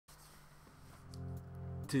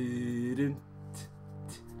Yo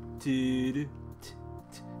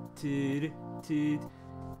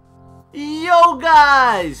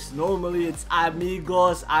guys! Normally it's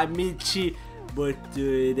Amigos, Amici, but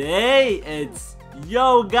today it's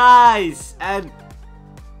yo guys! And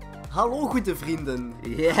hallo goede vrienden.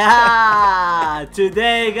 yeah!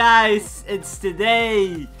 Today guys, it's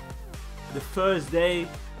today! The first day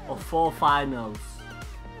of 4 finals.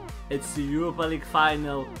 It's the Europa League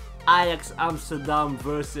final. Ajax Amsterdam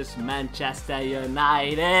versus Manchester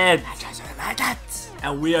United. Manchester United.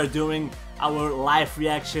 And we are doing our live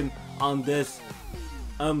reaction on this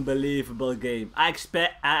unbelievable game. I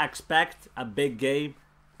expect a big game.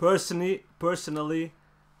 Personally,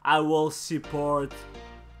 I will support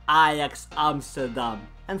Ajax Amsterdam.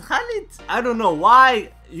 And Khalid, I don't know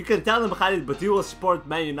why. You can tell him, Khalid, but he will support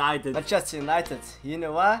Man United. Manchester United. You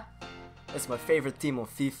know what? It's my favorite team on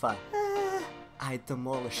FIFA. I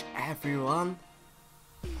demolish everyone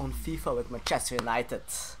on FIFA with Manchester United.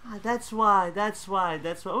 That's why.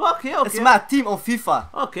 Okay. It's my team on FIFA.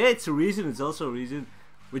 Okay, it's a reason. It's also a reason.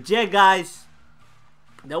 But yeah, guys,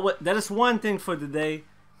 that is one thing for today.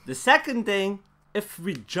 The second thing, if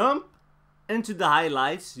we jump into the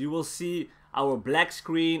highlights, you will see our black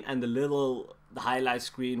screen and the highlight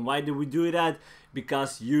screen. Why do we do that?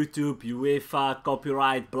 Because YouTube, UEFA,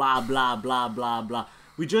 copyright, blah blah blah blah blah.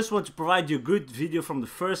 We just want to provide you a good video from the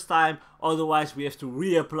first time, otherwise we have to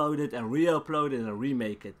re-upload it and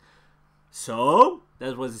remake it. So,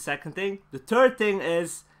 that was the second thing. The third thing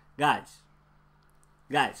is, guys,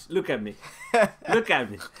 look at me. Look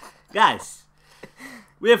at me. Guys,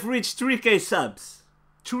 we have reached 3K subs.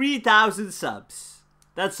 3,000 subs.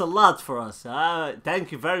 That's a lot for us.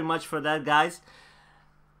 Thank you very much for that, guys.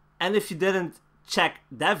 And if you didn't check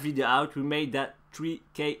that video out, we made that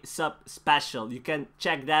 3K sub special. You can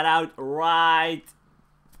check that out right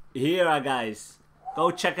here, guys.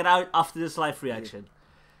 Go check it out after this live reaction.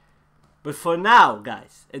 But for now,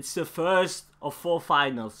 guys, it's the first of 4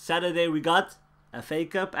 finals. Saturday we got FA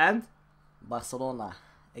Cup and Barcelona.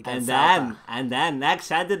 And then next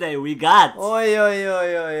Saturday we got. Oi.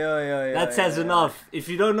 That says enough. If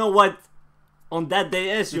you don't know what on that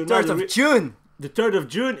day is, you're not the 3rd of June. The 3rd of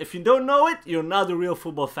June. If you don't know it, you're not a real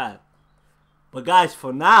football fan. But guys,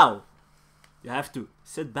 for now, you have to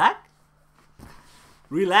sit back,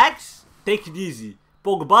 relax, take it easy.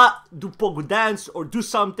 Pogba, do Pogba dance or do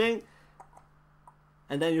something.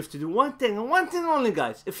 And then you have to do one thing and one thing only,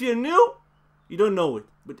 guys. If you're new, you don't know it.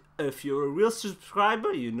 But if you're a real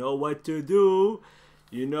subscriber, you know what to do.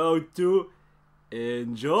 You know to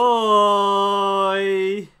enjoy.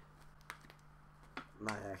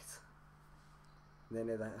 Nee, echt. Nee,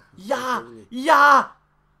 dat... Ja!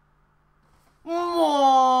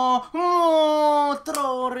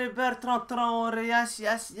 Traore, Bertrand Traore, yes.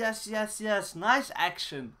 Nice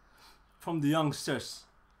action from the youngsters.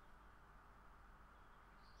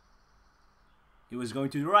 He was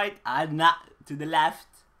going to the right and not to the left.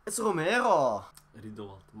 It's Romero.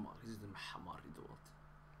 Ridot,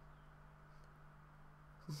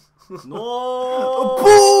 no!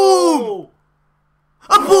 Boom!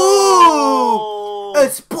 Boom!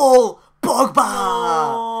 It's Paul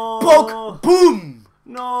Pogba! Boom!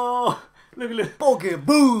 No! Look. Pogba,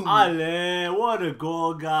 boom! Ale, what a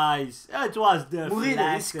goal, guys. It was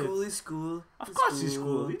deflected. He's cool. Of course he's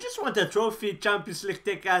cool. You just want a trophy, Champions League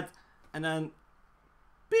ticket, and then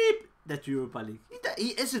beep, that Europa League.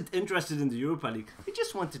 He isn't interested in the Europa League. He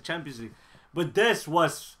just wants the Champions League. But this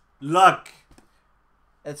was luck.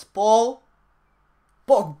 It's Paul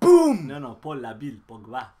boom! No, Paul Labille,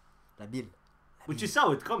 Pogba. Labille. But you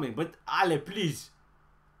saw it coming, but Ale, please.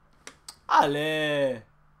 Ale,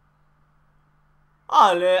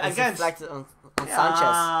 against reflected on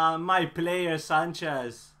Sanchez. My player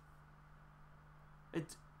Sanchez.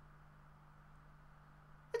 It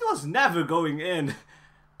was never going in.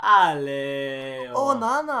 Ale. Oh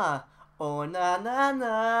Nana. Oh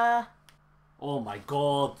na. Oh my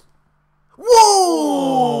god. Whoa!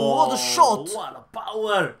 Oh, what a shot! What a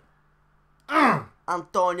power!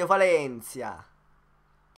 Antonio Valencia.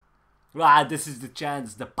 This is the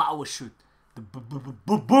chance, the power shoot. The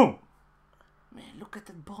boom! Man, look at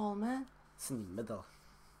that ball, man. It's in the middle.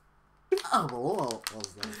 Arbeloa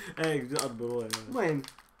was dat. Hey, ik doe Arbeloa, ja. Mooi.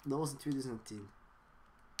 Dat was in 2010.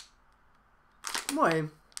 Mooi.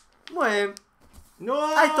 No!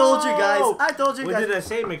 I told you guys. What did I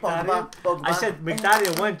say, Mkhitaryan? Pogba. I said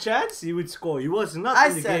Mkhitaryan one chance, he would score. He was not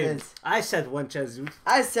in the game. I said one chance.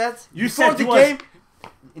 I said You before said the he was... game,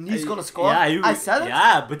 and he's gonna score. Yeah, I said it.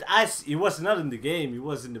 Yeah, but he was not in the game. He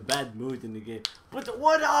was in a bad mood in the game. But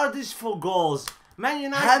what are these for goals? Man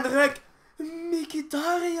United. Henrik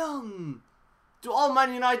Mkhitaryan. To all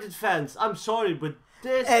Man United fans, I'm sorry, but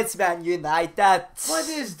this... It's Man United. What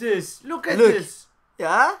is this? Look at Look. this.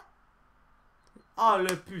 Ja? Oh,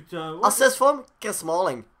 le putain. What Assist van Chris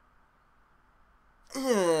Smalling.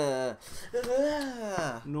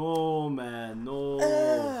 No, man, no.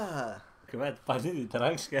 Ik weet pas niet,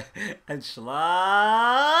 drankje. En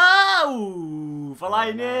sla... Oeh,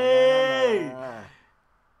 Fellaini.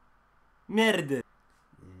 Merde.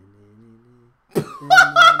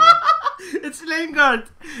 It's Lingard.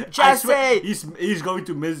 I swear, Jesse! he's going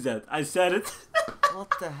to miss that. I said it. What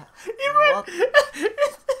the hell?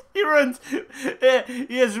 He runs.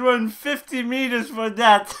 He has run 50 meters for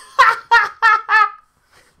that.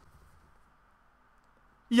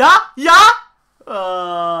 Yeah?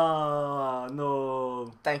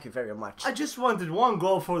 No. Thank you very much. I just wanted one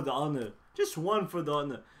goal for the honor. Just one for the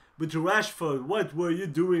honor. But Rashford, what were you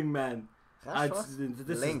doing, man?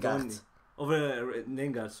 This Lingard. is Donny. Over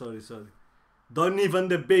Lingard, sorry. Donny van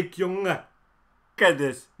de Beek, jongen. Look at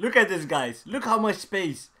this. Look at this, guys. Look how much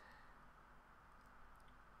space.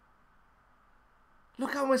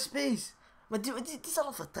 Look how much space. Maar die is al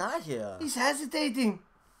een vertragen. He's hesitating.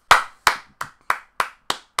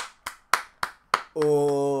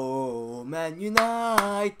 Oh, Man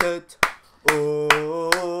United.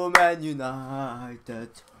 Oh, Man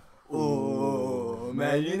United. Oh,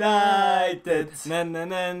 Man United.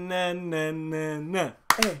 Na.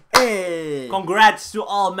 Hey. Congrats to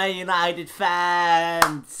all Man United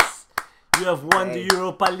fans. You have won the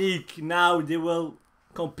Europa League. Now they will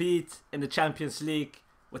compete in the Champions League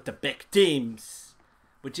with the big teams.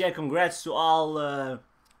 But yeah, congrats to all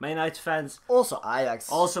Man United fans. Also Ajax.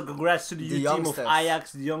 Also congrats to the youth team of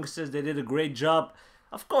Ajax, the youngsters. They did a great job.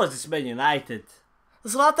 Of course, it's Man United.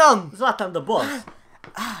 Zlatan the boss.